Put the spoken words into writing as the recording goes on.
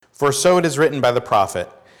For so it is written by the prophet,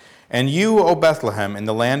 "And you, O Bethlehem, in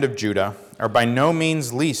the land of Judah, are by no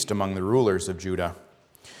means least among the rulers of Judah.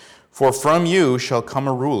 For from you shall come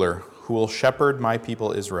a ruler who will shepherd my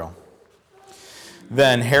people Israel."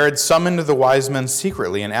 Then Herod summoned the wise men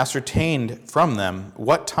secretly and ascertained from them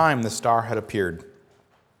what time the star had appeared.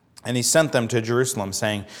 And he sent them to Jerusalem,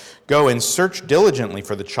 saying, "Go and search diligently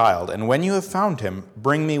for the child, and when you have found him,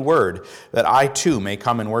 bring me word, that I too may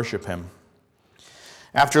come and worship him."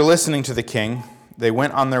 After listening to the king, they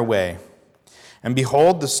went on their way. And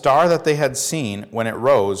behold, the star that they had seen when it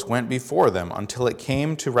rose went before them until it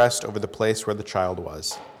came to rest over the place where the child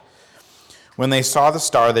was. When they saw the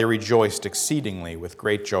star, they rejoiced exceedingly with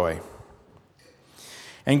great joy.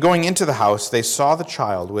 And going into the house, they saw the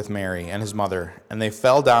child with Mary and his mother, and they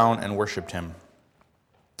fell down and worshipped him.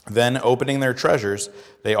 Then, opening their treasures,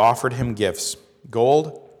 they offered him gifts,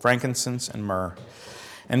 gold, frankincense, and myrrh.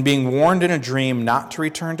 And being warned in a dream not to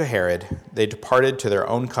return to Herod, they departed to their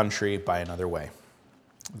own country by another way.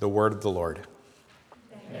 The word of the Lord.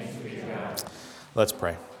 Thanks be to God. Let's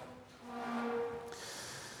pray.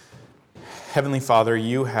 Heavenly Father,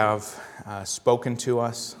 you have spoken to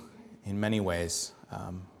us in many ways,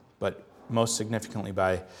 but most significantly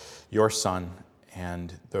by your Son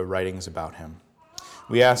and the writings about him.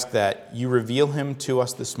 We ask that you reveal him to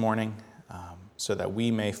us this morning so that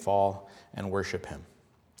we may fall and worship him.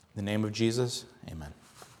 In the name of Jesus, amen.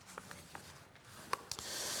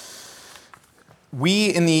 We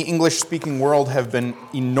in the English-speaking world have been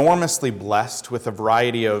enormously blessed with a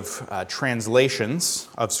variety of translations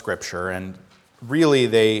of Scripture, and really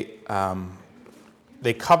they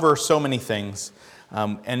cover so many things,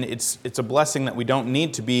 and it's a blessing that we don't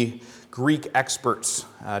need to be Greek experts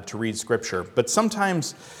to read Scripture. But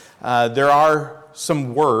sometimes there are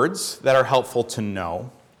some words that are helpful to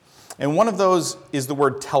know, and one of those is the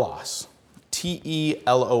word telos,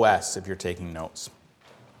 T-E-L-O-S, if you're taking notes.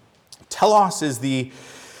 Telos is the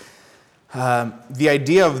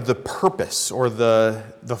idea of the purpose or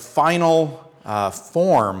the final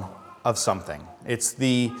form of something. It's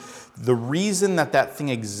the reason that thing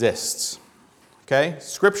exists. Okay?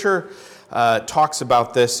 Scripture talks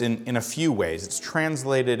about this in a few ways. It's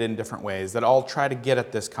translated in different ways that all try to get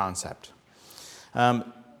at this concept.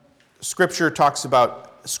 Scripture talks about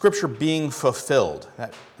Scripture being fulfilled.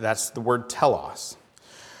 That's the word telos.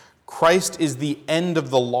 Christ is the end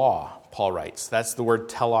of the law, Paul writes. That's the word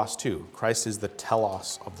telos too. Christ is the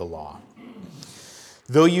telos of the law.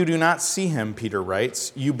 Though you do not see him, Peter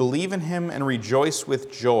writes, you believe in him and rejoice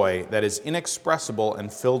with joy that is inexpressible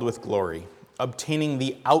and filled with glory, obtaining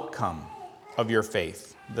the outcome of your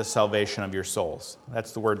faith, the salvation of your souls.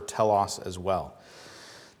 That's the word telos as well.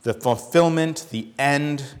 The fulfillment, the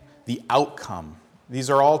end, the outcome. These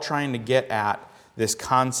are all trying to get at this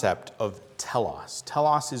concept of telos.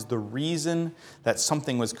 Telos is the reason that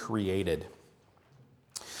something was created.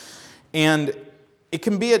 And it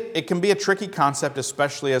can be a tricky concept,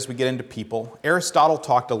 especially as we get into people. Aristotle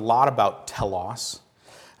talked a lot about telos.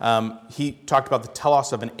 He talked about the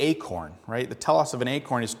telos of an acorn, right? The telos of an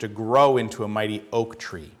acorn is to grow into a mighty oak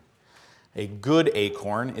tree. A good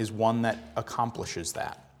acorn is one that accomplishes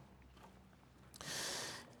that.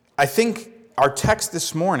 I think our text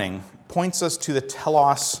this morning points us to the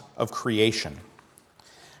telos of creation.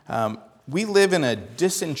 We live in a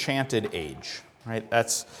disenchanted age, right?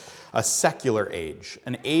 That's a secular age,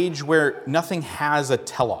 an age where nothing has a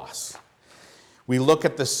telos. We look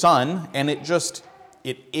at the sun and it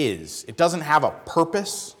is. It doesn't have a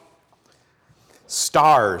purpose.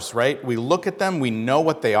 Stars, right? We look at them, we know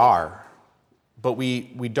what they are, but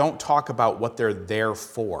we don't talk about what they're there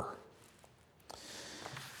for.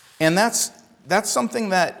 And that's something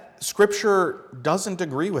that Scripture doesn't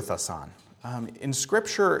agree with us on. In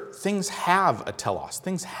Scripture, things have a telos.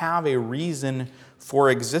 Things have a reason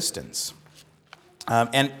for existence.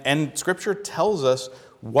 And Scripture tells us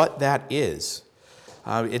what that is.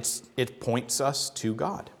 It points us to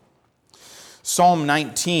God. Psalm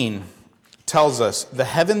 19 tells us, "The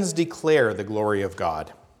heavens declare the glory of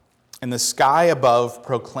God, and the sky above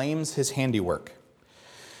proclaims his handiwork.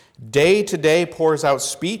 Day to day pours out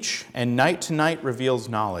speech, and night to night reveals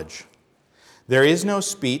knowledge. There is no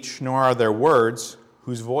speech, nor are there words,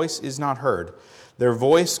 whose voice is not heard. Their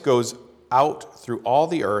voice goes out through all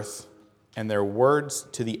the earth, and their words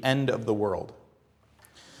to the end of the world."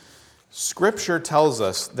 Scripture tells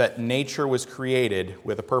us that nature was created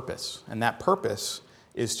with a purpose, and that purpose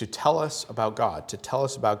is to tell us about God, to tell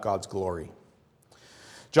us about God's glory.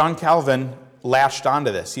 John Calvin latched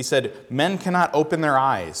onto this. He said, "Men cannot open their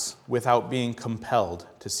eyes without being compelled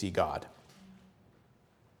to see God."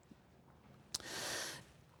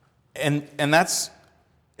 And that's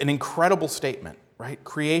an incredible statement, right?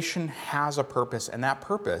 Creation has a purpose, and that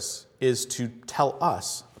purpose is to tell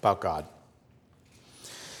us about God.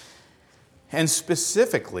 And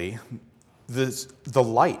specifically, the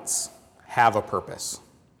lights have a purpose,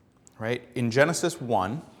 right? In Genesis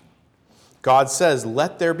 1, God says,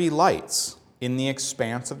 "Let there be lights in the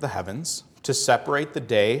expanse of the heavens to separate the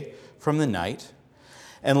day from the night,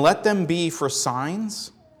 and let them be for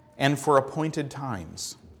signs and for appointed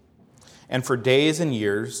times, and for days and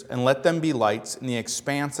years, and let them be lights in the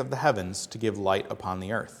expanse of the heavens to give light upon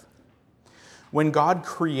the earth." When God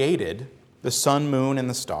created the sun, moon, and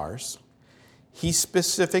the stars, he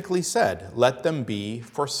specifically said, "Let them be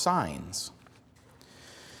for signs."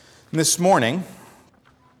 And this morning,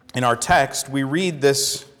 in our text, we read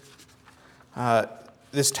this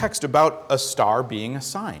text about a star being a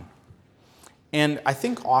sign. And I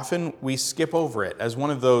think often we skip over it as one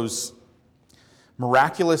of those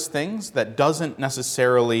miraculous things that doesn't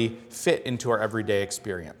necessarily fit into our everyday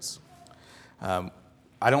experience.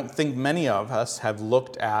 I don't think many of us have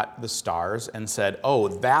looked at the stars and said, "Oh,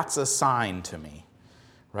 that's a sign to me,"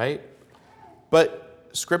 right? But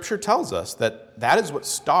Scripture tells us that that is what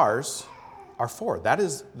stars are for. That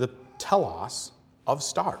is the telos of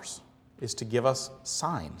stars, is to give us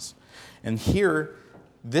signs. And here,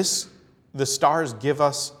 the stars give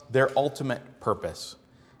us their ultimate purpose,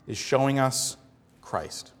 is showing us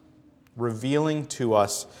Christ, revealing to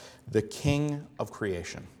us the King of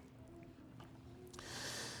creation.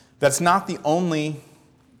 That's not the only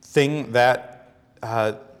thing that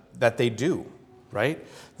they do, right?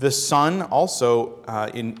 The sun also,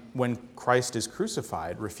 when Christ is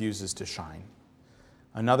crucified, refuses to shine.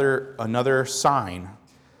 Another sign.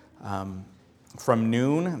 From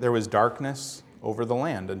noon there was darkness over the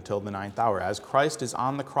land until the 9th hour. As Christ is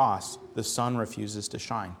on the cross, the sun refuses to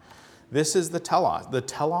shine. This is the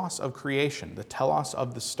telos of creation. The telos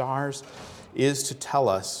of the stars is to tell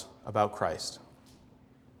us about Christ.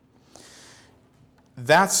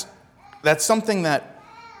 That's something that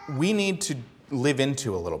we need to live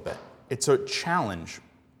into a little bit. It's a challenge,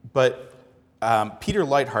 but Peter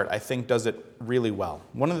Leithart, I think, does it really well.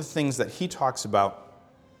 One of the things that he talks about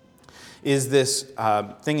is this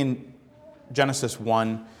thing in Genesis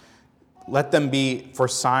 1, "Let them be for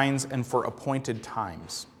signs and for appointed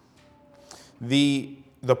times." The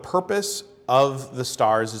purpose of the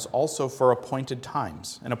stars is also for appointed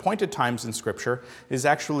times. And appointed times in Scripture is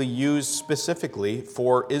actually used specifically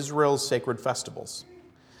for Israel's sacred festivals.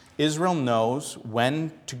 Israel knows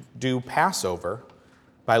when to do Passover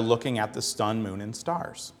by looking at the sun, moon, and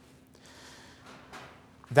stars.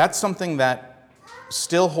 That's something that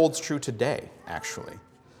still holds true today, actually.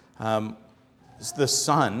 The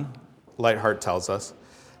sun, Leithart tells us,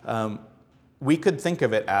 we could think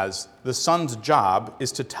of it as the sun's job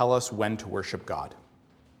is to tell us when to worship God.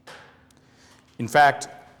 In fact,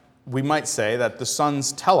 we might say that the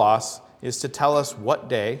sun's telos is to tell us what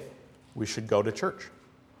day we should go to church,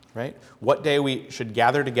 right? What day we should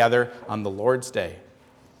gather together on the Lord's day.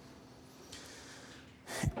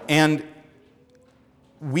 And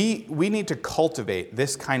we need to cultivate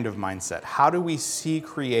this kind of mindset. How do we see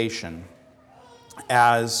creation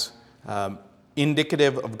as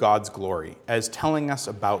indicative of God's glory, as telling us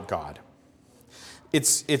about God?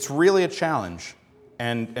 It's really a challenge,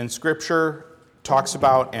 and Scripture talks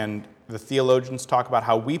about, and the theologians talk about,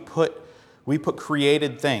 how we put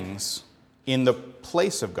created things in the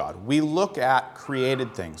place of God. We look at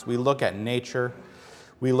created things. We look at nature.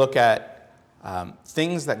 We look at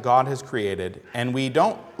things that God has created, and we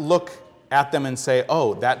don't look at them and say,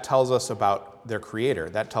 "Oh, that tells us about their creator.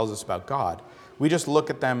 That tells us about God." We just look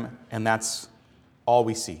at them, and that's all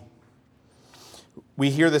we see. We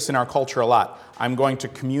hear this in our culture a lot. I'm going to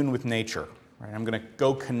commune with nature. Right? I'm going to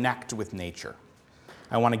go connect with nature.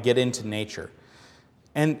 I want to get into nature.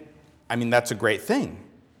 And, I mean, that's a great thing.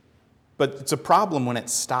 But it's a problem when it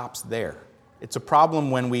stops there. It's a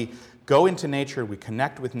problem when we go into nature, we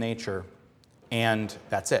connect with nature, and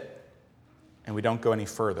that's it. And we don't go any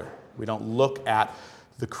further. We don't look at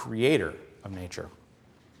the creator of nature.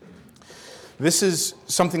 This is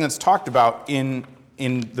something that's talked about in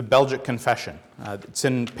the Belgic Confession. It's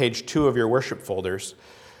in page 2 of your worship folders.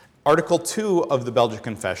 Article 2 of the Belgic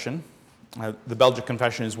Confession, the Belgic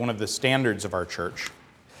Confession is one of the standards of our church,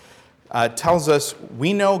 tells us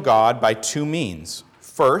we know God by two means.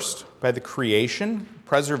 First, by the creation,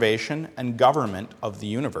 preservation, and government of the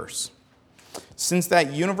universe. Since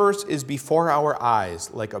that universe is before our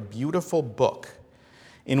eyes like a beautiful book,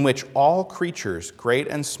 in which all creatures, great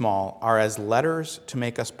and small, are as letters to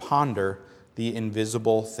make us ponder the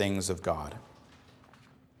invisible things of God.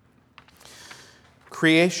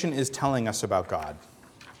 Creation is telling us about God.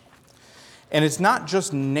 And it's not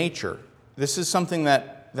just nature. This is something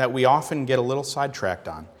that we often get a little sidetracked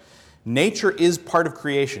on. Nature is part of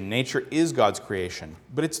creation. Nature is God's creation.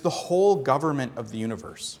 But it's the whole government of the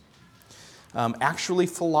universe. Actually,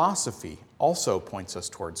 philosophy also points us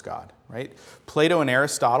towards God, right? Plato and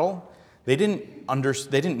Aristotle, they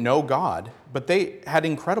didn't know God, but they had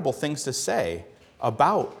incredible things to say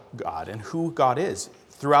about God and who God is.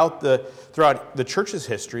 Throughout the church's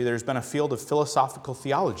history, there's been a field of philosophical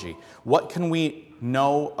theology. What can we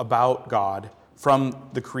know about God from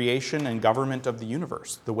the creation and government of the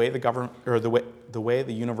universe, the way the way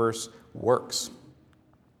the universe works?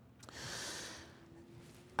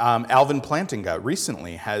 Alvin Plantinga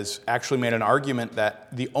recently has actually made an argument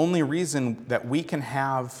that the only reason that we can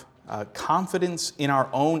have confidence in our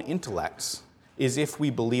own intellects is if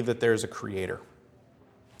we believe that there's a creator.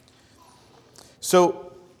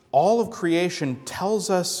 So all of creation tells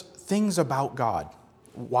us things about God.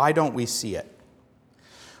 Why don't we see it?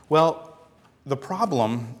 Well, the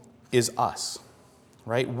problem is us,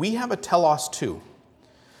 right? We have a telos too.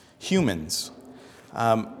 Humans.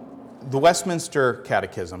 The Westminster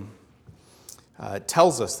Catechism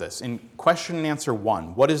tells us this. In question and answer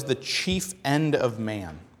 1, what is the chief end of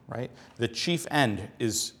man, right? The chief end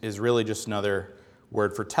is really just another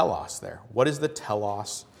word for telos there. What is the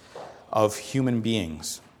telos of human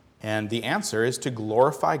beings? And the answer is to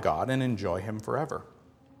glorify God and enjoy Him forever.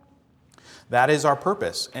 That is our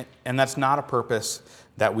purpose, and that's not a purpose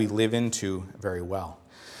that we live into very well.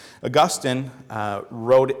 Augustine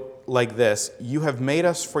wrote like this: "You have made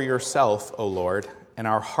us for yourself, O Lord, and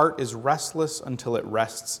our heart is restless until it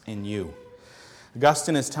rests in you."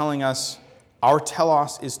 Augustine is telling us our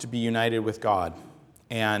telos is to be united with God,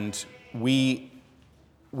 and we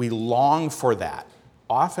long for that,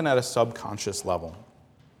 often at a subconscious level.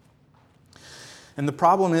 And the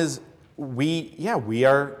problem is we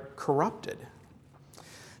are corrupted.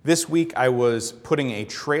 This week I was putting a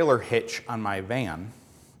trailer hitch on my van,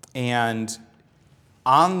 and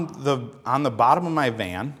on the bottom of my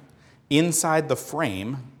van, inside the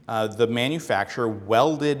frame, the manufacturer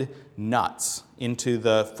welded nuts into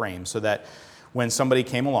the frame so that when somebody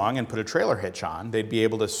came along and put a trailer hitch on, they'd be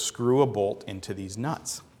able to screw a bolt into these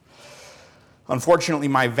nuts. Unfortunately,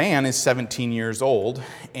 my van is 17 years old,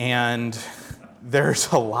 and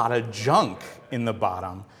there's a lot of junk in the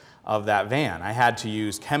bottom of that van. I had to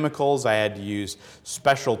use chemicals, I had to use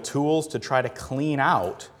special tools to try to clean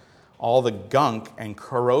out all the gunk and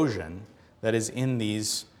corrosion that is in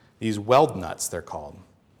these weld nuts, they're called.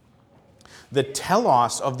 The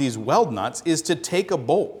telos of these weld nuts is to take a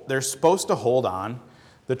bolt. They're supposed to hold on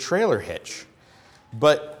the trailer hitch,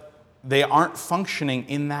 but they aren't functioning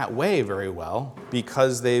in that way very well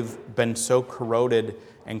because they've been so corroded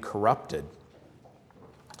and corrupted.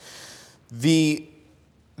 The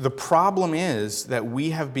problem is that we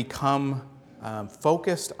have become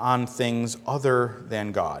focused on things other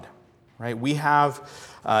than God, right? We have,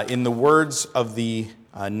 in the words of the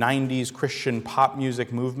 90s Christian pop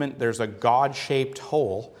music movement, there's a God-shaped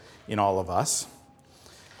hole in all of us,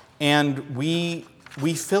 and we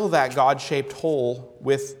fill that God-shaped hole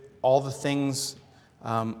with all the things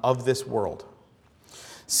of this world.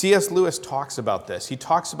 C.S. Lewis talks about this. He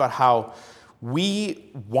talks about how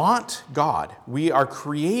we want God. We are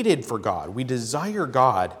created for God. We desire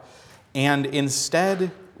God. And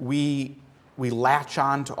instead, we latch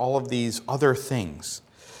on to all of these other things.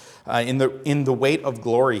 In the Weight of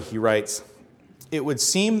Glory, he writes, "It would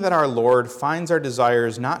seem that our Lord finds our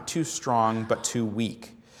desires not too strong, but too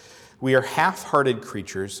weak. We are half-hearted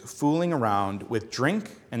creatures fooling around with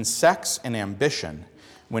drink and sex and ambition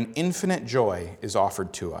when infinite joy is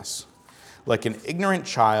offered to us. Like an ignorant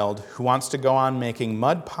child who wants to go on making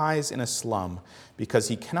mud pies in a slum because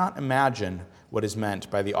he cannot imagine what is meant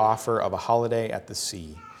by the offer of a holiday at the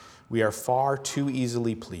sea. We are far too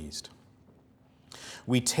easily pleased.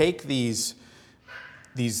 We take these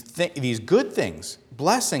good things,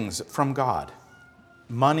 blessings from God,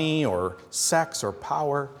 money or sex or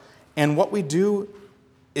power, and what we do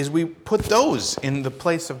is we put those in the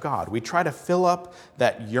place of God. We try to fill up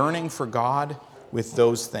that yearning for God with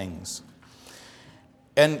those things.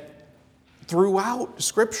 And throughout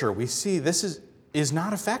Scripture, we see this is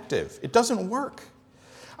not effective. It doesn't work.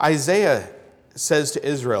 Isaiah says to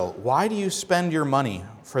Israel, "Why do you spend your money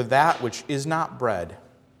for that which is not bread,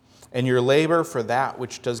 and your labor for that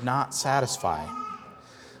which does not satisfy?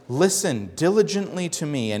 Listen diligently to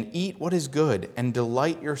me and eat what is good, and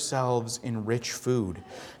delight yourselves in rich food."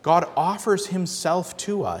 God offers Himself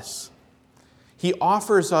to us. He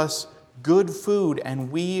offers us good food,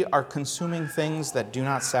 and we are consuming things that do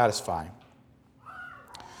not satisfy.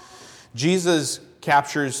 Jesus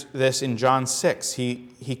captures this in John 6.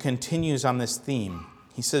 He continues on this theme.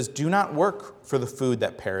 He says, "Do not work for the food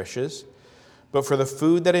that perishes, but for the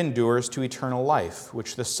food that endures to eternal life,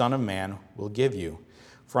 which the Son of Man will give you.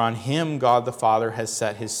 For on him God the Father has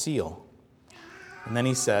set his seal." And then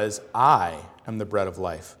he says, "I am the bread of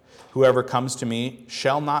life. Whoever comes to me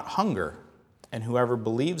shall not hunger, and whoever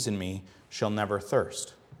believes in me shall never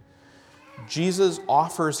thirst." Jesus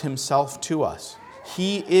offers himself to us.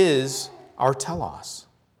 He is our telos.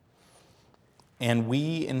 And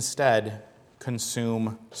we instead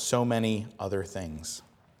consume so many other things.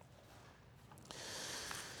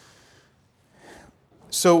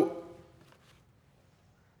 So,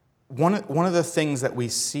 one of the things that we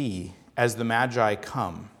see as the Magi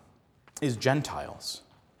come is Gentiles,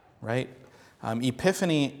 right?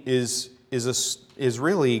 Epiphany is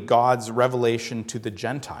really God's revelation to the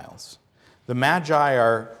Gentiles. The Magi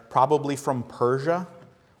are probably from Persia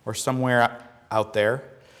or somewhere out there.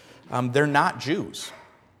 They're not Jews.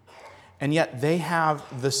 And yet they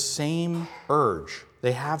have the same urge.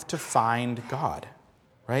 They have to find God,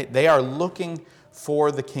 right? They are looking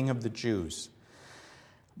for the King of the Jews.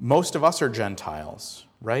 Most of us are Gentiles,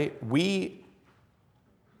 right? We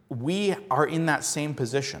are in that same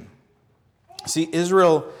position. See,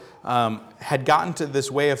 Israel had gotten to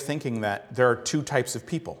this way of thinking that there are two types of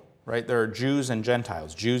people, right? There are Jews and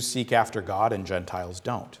Gentiles. Jews seek after God and Gentiles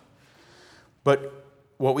don't. But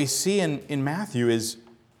what we see in Matthew is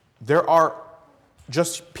there are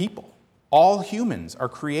just people. All humans are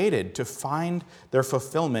created to find their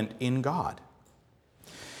fulfillment in God.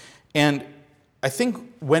 And I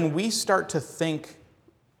think when we start to think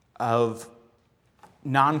of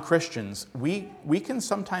non-Christians, we can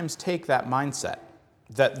sometimes take that mindset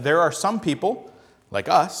that there are some people, like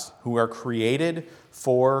us, who are created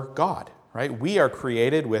for God, right? We are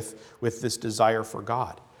created with this desire for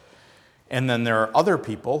God. And then there are other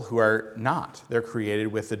people who are not. They're created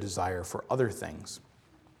with a desire for other things.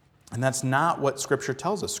 And that's not what Scripture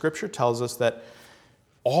tells us. Scripture tells us that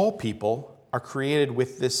all people are created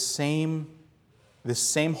with this same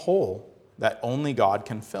hole that only God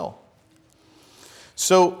can fill.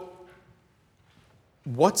 So,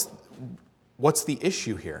 what's the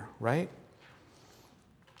issue here, right?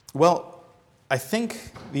 Well, I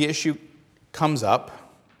think the issue comes up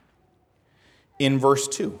in verse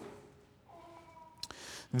 2.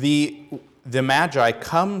 The Magi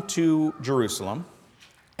come to Jerusalem,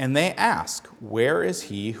 and they ask, "Where is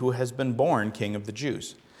he who has been born King of the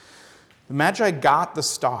Jews?" The Magi got the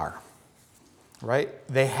star, right?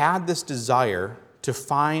 They had this desire to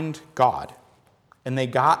find God, and they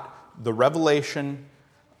got the revelation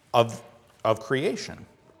of creation.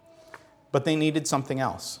 But they needed something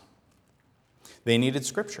else. They needed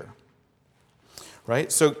Scripture, right?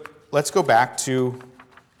 So let's go back to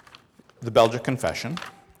the Belgic Confession,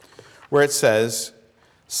 where it says,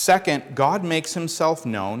 "Second, God makes himself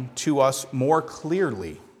known to us more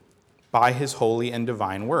clearly by his holy and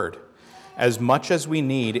divine word, as much as we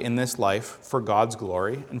need in this life for God's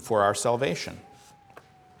glory and for our salvation."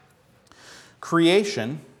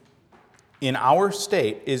 Creation in our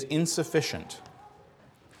state is insufficient.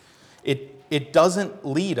 It doesn't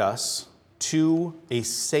lead us to a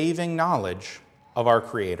saving knowledge of our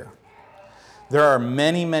Creator. There are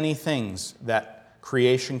many, many things that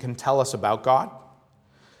creation can tell us about God,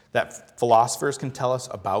 that philosophers can tell us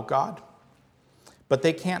about God, but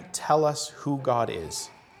they can't tell us who God is.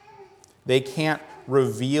 They can't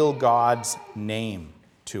reveal God's name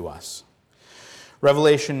to us.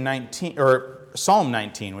 Revelation 19, or Psalm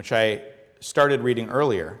 19, which I started reading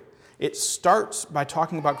earlier, it starts by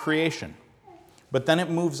talking about creation, but then it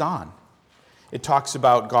moves on. It talks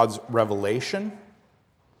about God's revelation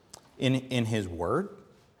in his word.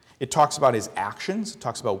 It talks about his actions. It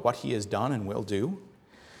talks about what he has done and will do.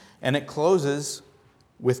 And it closes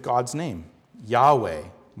with God's name, Yahweh,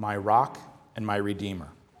 my rock and my redeemer.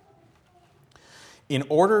 In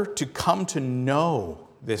order to come to know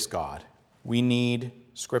this God, we need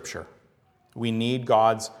Scripture. We need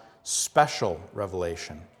God's special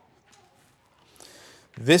revelation.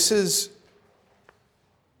 This is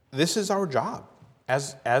our job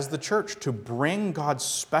as the church, to bring God's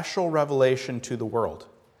special revelation to the world.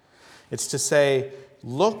 It's to say,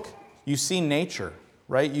 look, you see nature,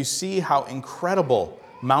 right? You see how incredible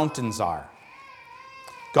mountains are.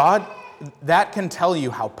 God, that can tell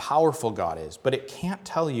you how powerful God is, but it can't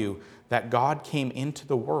tell you that God came into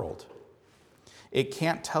the world. It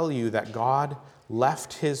can't tell you that God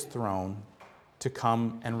left his throne to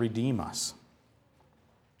come and redeem us.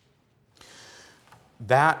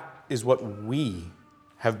 That is what we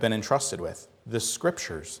have been entrusted with, the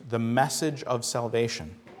Scriptures, the message of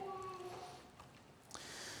salvation.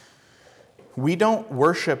 We don't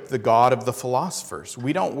worship the God of the philosophers.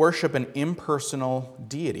 We don't worship an impersonal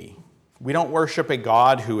deity. We don't worship a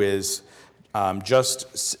God who is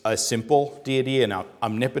just a simple deity, an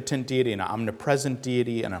omnipotent deity, an omnipresent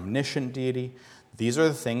deity, an omniscient deity. These are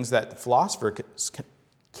the things that the philosophers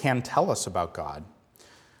can tell us about God.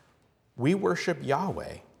 We worship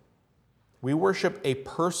Yahweh. We worship a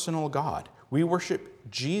personal God. We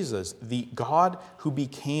worship Jesus, the God who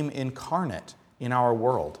became incarnate in our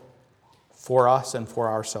world for us and for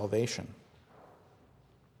our salvation.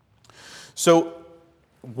 So,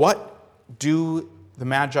 what do the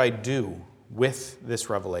Magi do with this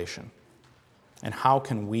revelation? And how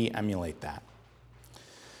can we emulate that?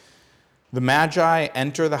 The Magi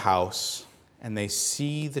enter the house and they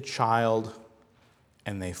see the child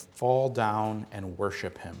and they fall down and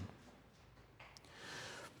worship him.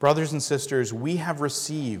 Brothers and sisters, we have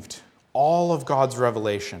received all of God's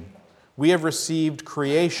revelation. We have received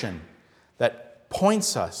creation that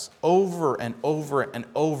points us over and over and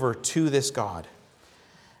over to this God.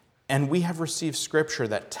 And we have received Scripture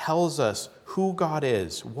that tells us who God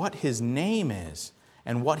is, what his name is,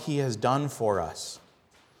 and what he has done for us.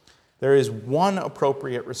 There is one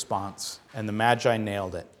appropriate response, and the Magi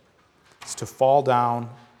nailed it. It's to fall down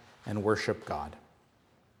and worship God.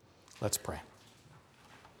 Let's pray.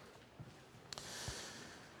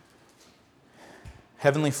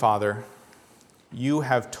 Heavenly Father, you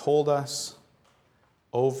have told us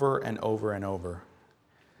over and over and over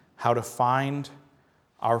how to find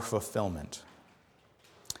our fulfillment.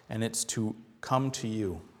 And it's to come to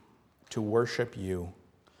you, to worship you.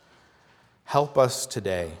 Help us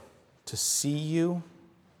today to see you,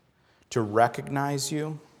 to recognize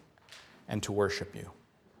you, and to worship you.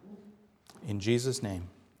 In Jesus' name,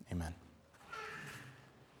 amen.